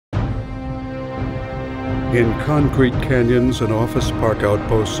In concrete canyons and office park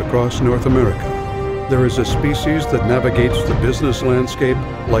outposts across North America, there is a species that navigates the business landscape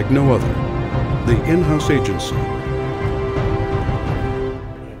like no other, the in-house agency.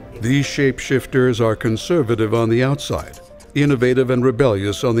 These shapeshifters are conservative on the outside, innovative and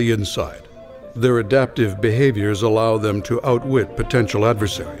rebellious on the inside. Their adaptive behaviors allow them to outwit potential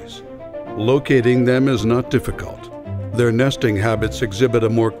adversaries. Locating them is not difficult. Their nesting habits exhibit a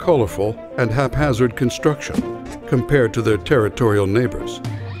more colorful and haphazard construction compared to their territorial neighbors.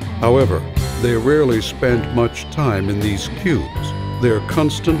 However, they rarely spend much time in these cubes. They are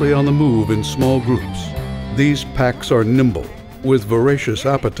constantly on the move in small groups. These packs are nimble, with voracious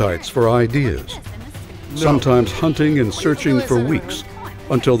appetites for ideas, sometimes hunting and searching for weeks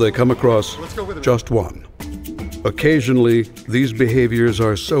until they come across just one. Occasionally, these behaviors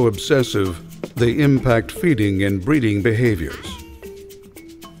are so obsessive they impact feeding and breeding behaviors.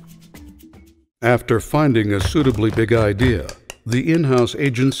 After finding a suitably big idea, the in-house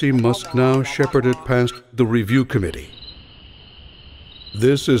agency must now shepherd it past the review committee.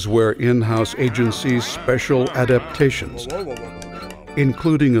 This is where in-house agencies' special adaptations,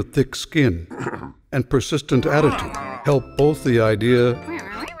 including a thick skin and persistent attitude, help both the idea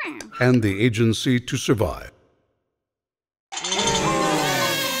and the agency to survive.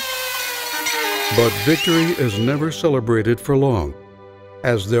 But victory is never celebrated for long,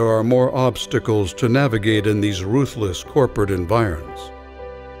 as there are more obstacles to navigate in these ruthless corporate environs.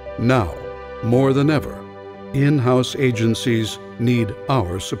 Now, more than ever, in-house agencies need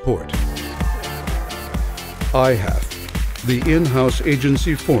our support. IHAF, the In-House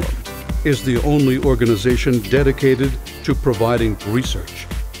Agency Forum, is the only organization dedicated to providing research,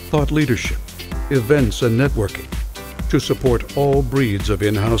 thought leadership, events, and networking to support all breeds of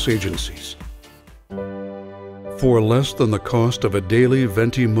in-house agencies. For less than the cost of a daily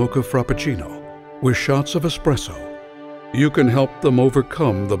venti mocha frappuccino with shots of espresso, you can help them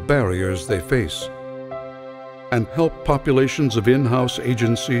overcome the barriers they face and help populations of in-house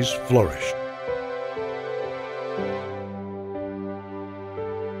agencies flourish.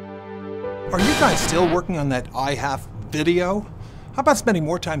 Are you guys still working on that IHAF video? How about spending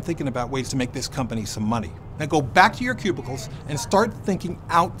more time thinking about ways to make this company some money? Now go back to your cubicles and start thinking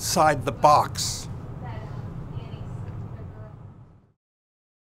outside the box.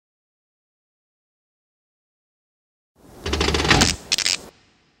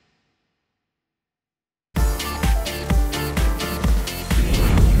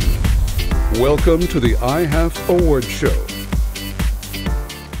 Welcome to the IHAF Award Show.